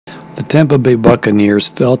Tampa Bay Buccaneers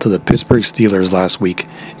fell to the Pittsburgh Steelers last week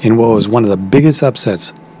in what was one of the biggest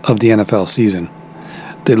upsets of the NFL season.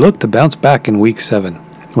 They look to bounce back in Week 7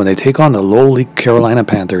 when they take on the lowly Carolina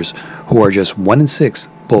Panthers, who are just 1-6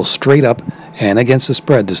 both straight up and against the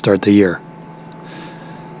spread to start the year.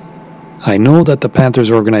 I know that the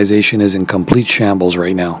Panthers organization is in complete shambles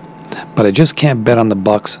right now, but I just can't bet on the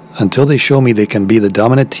Bucs until they show me they can be the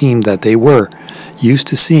dominant team that they were used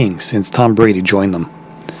to seeing since Tom Brady joined them.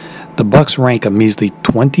 The Bucs rank a measly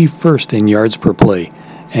 21st in yards per play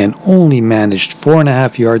and only managed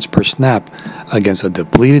 4.5 yards per snap against a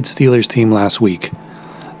depleted Steelers team last week.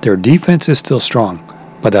 Their defense is still strong,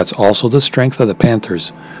 but that's also the strength of the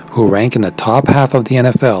Panthers, who rank in the top half of the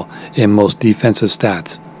NFL in most defensive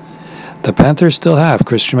stats. The Panthers still have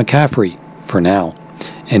Christian McCaffrey, for now,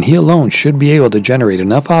 and he alone should be able to generate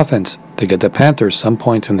enough offense to get the Panthers some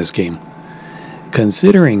points in this game.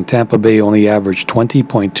 Considering Tampa Bay only averaged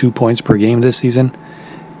 20.2 points per game this season,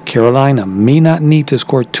 Carolina may not need to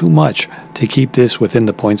score too much to keep this within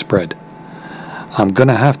the point spread. I'm going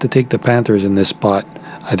to have to take the Panthers in this spot.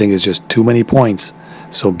 I think it's just too many points,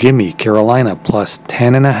 so give me Carolina plus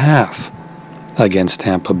 10.5 against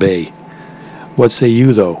Tampa Bay. What say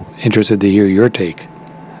you, though? Interested to hear your take.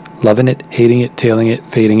 Loving it, hating it, tailing it,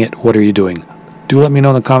 fading it, what are you doing? Do let me know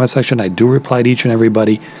in the comment section. I do reply to each and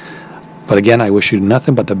everybody. But again, I wish you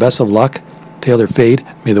nothing but the best of luck. Tail or fade,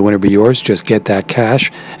 may the winner be yours. Just get that cash,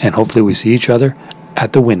 and hopefully we see each other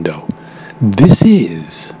at the window. This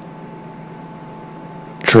is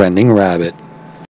Trending Rabbit.